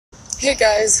Hey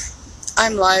guys,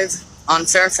 I'm live on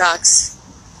Fairfax.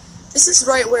 This is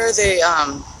right where they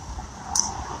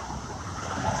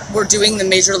were doing the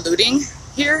major looting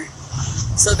here.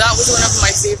 So that was one of my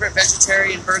favorite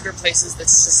vegetarian burger places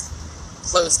that's just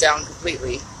closed down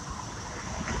completely.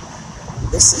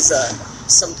 This is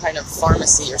some kind of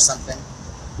pharmacy or something.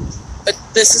 But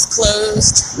this is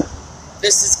closed.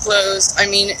 This is closed. I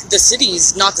mean, the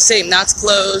city's not the same. That's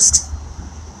closed.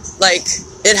 Like,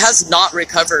 it has not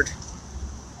recovered.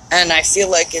 And I feel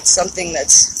like it's something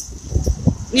that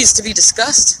needs to be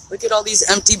discussed. Look at all these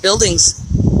empty buildings.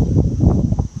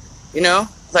 You know?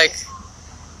 Like,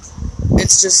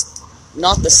 it's just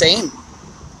not the same.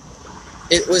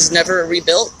 It was never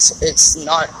rebuilt. It's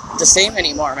not the same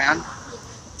anymore, man.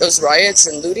 Those riots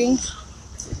and looting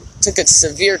took a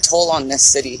severe toll on this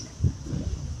city.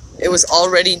 It was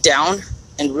already down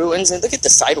in ruins. And look at the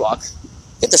sidewalk.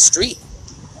 Look at the street.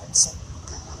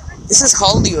 This is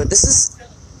Hollywood. This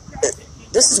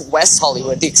is West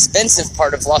Hollywood, the expensive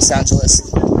part of Los Angeles.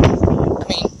 I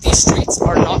mean, these streets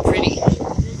are not pretty.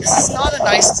 This is not a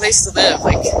nice place to live.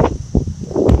 Like,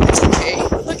 it's okay.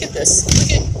 Look at this.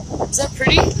 Is that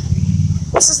pretty?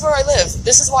 This is where I live.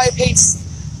 This is why I paid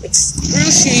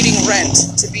excruciating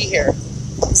rent to be here.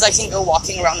 Because I can go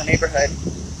walking around the neighborhood.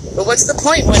 But what's the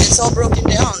point when it's all broken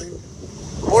down and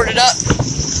boarded up?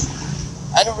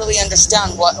 I don't really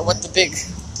understand what the big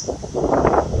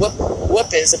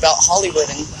whoop is about Hollywood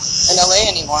and LA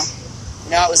anymore.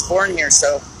 You know, I was born here,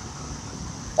 so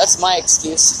that's my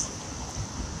excuse.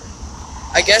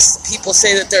 I guess people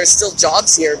say that there's still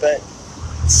jobs here, but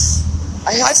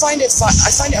I find it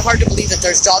hard to believe that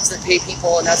there's jobs that pay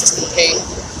people enough to pay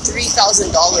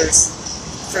 $3,000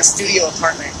 for a studio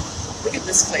apartment. Look at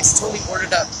this place, totally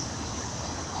boarded up.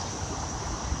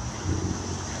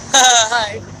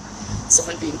 Hi.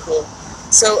 Someone being cool.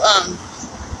 So,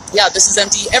 yeah, this is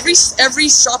empty. Every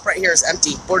shop right here is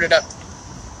empty, boarded up.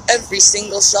 Every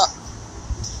single shop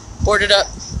boarded up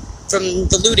from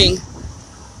the looting,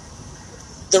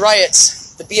 the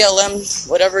riots, the BLM,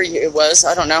 whatever it was,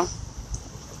 I don't know.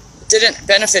 It didn't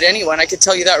benefit anyone, I could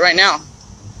tell you that right now.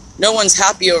 No one's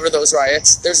happy over those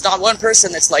riots. There's not one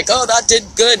person that's like, oh, that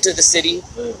did good to the city.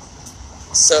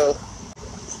 So,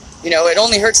 you know, it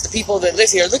only hurts the people that live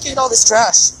here. Look at all this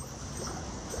trash.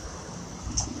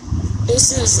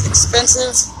 This is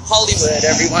expensive Hollywood,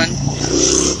 everyone.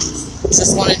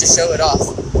 Just wanted to show it off.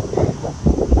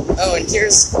 Oh, and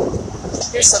here's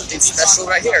something special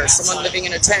right here. Someone living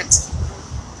in a tent.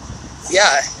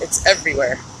 Yeah, it's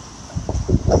everywhere.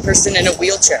 A person in a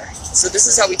wheelchair. So this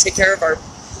is how we take care of our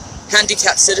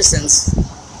handicapped citizens.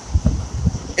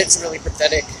 It's really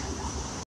pathetic.